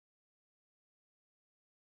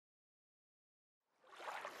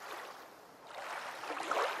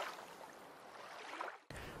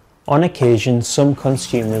On occasion, some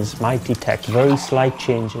consumers might detect very slight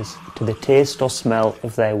changes to the taste or smell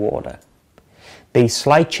of their water. These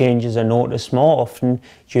slight changes are noticed more often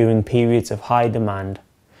during periods of high demand,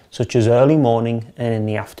 such as early morning and in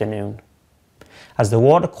the afternoon. As the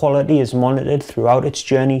water quality is monitored throughout its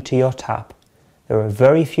journey to your tap, there are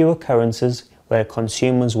very few occurrences where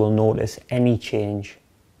consumers will notice any change.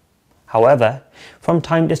 However, from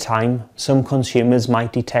time to time, some consumers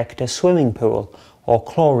might detect a swimming pool or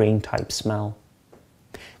chlorine type smell.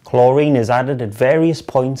 Chlorine is added at various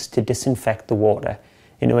points to disinfect the water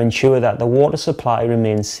and to ensure that the water supply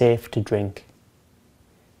remains safe to drink.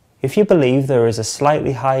 If you believe there is a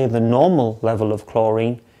slightly higher than normal level of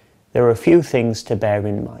chlorine, there are a few things to bear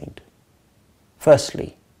in mind.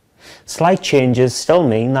 Firstly, slight changes still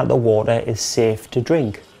mean that the water is safe to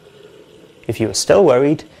drink. If you are still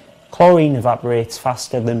worried, chlorine evaporates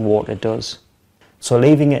faster than water does. So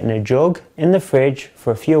leaving it in a jug in the fridge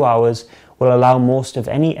for a few hours will allow most of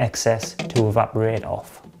any excess to evaporate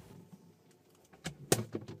off.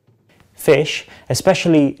 Fish,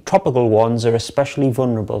 especially tropical ones, are especially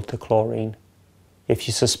vulnerable to chlorine. If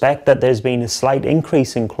you suspect that there's been a slight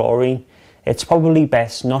increase in chlorine, it's probably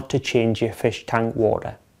best not to change your fish tank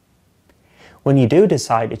water. When you do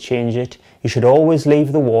decide to change it, you should always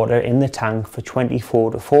leave the water in the tank for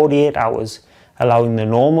 24 to 48 hours, allowing the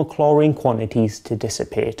normal chlorine quantities to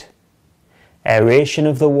dissipate. Aeration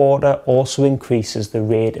of the water also increases the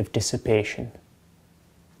rate of dissipation.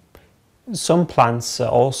 Some plants are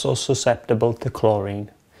also susceptible to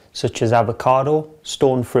chlorine, such as avocado,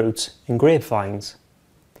 stone fruits and grapevines.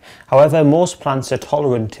 However, most plants are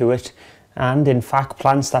tolerant to it, and in fact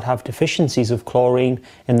plants that have deficiencies of chlorine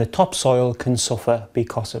in the topsoil can suffer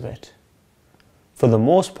because of it. For the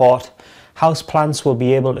most part, house plants will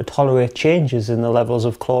be able to tolerate changes in the levels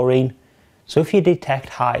of chlorine, so if you detect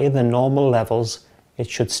higher than normal levels, it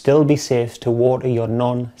should still be safe to water your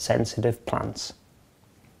non-sensitive plants.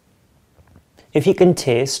 If you can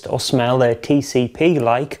taste or smell a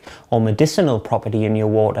TCP-like or medicinal property in your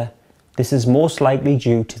water, this is most likely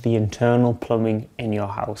due to the internal plumbing in your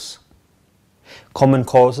house. Common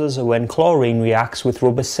causes are when chlorine reacts with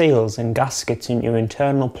rubber seals and gaskets in your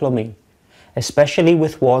internal plumbing, especially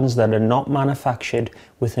with ones that are not manufactured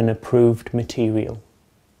with an approved material.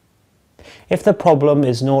 If the problem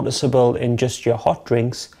is noticeable in just your hot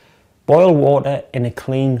drinks, boil water in a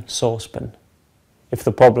clean saucepan. If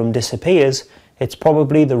the problem disappears, it's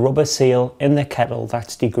probably the rubber seal in the kettle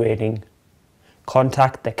that's degrading.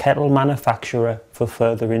 Contact the kettle manufacturer for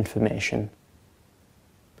further information.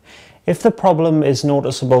 If the problem is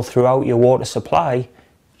noticeable throughout your water supply,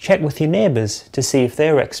 check with your neighbours to see if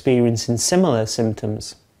they're experiencing similar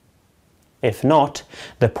symptoms. If not,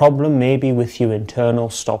 the problem may be with your internal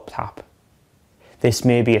stop tap. This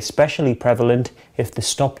may be especially prevalent if the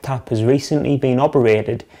stop tap has recently been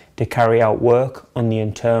operated to carry out work on the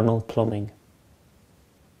internal plumbing.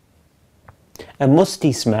 A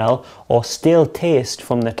musty smell or stale taste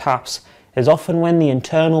from the taps is often when the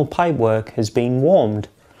internal pipework has been warmed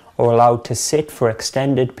or allowed to sit for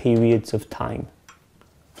extended periods of time.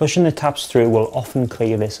 Flushing the taps through will often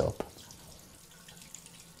clear this up.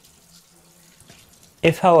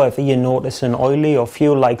 If, however, you notice an oily or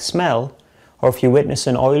fuel-like smell, or if you witness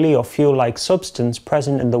an oily or fuel-like substance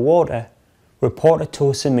present in the water, report it to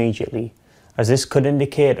us immediately, as this could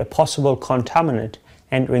indicate a possible contaminant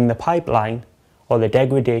entering the pipeline or the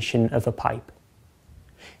degradation of a pipe.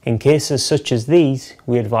 In cases such as these,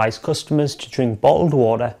 we advise customers to drink bottled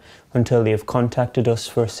water until they have contacted us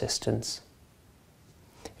for assistance.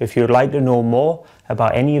 If you would like to know more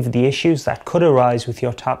about any of the issues that could arise with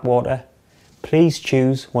your tap water, please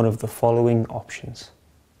choose one of the following options.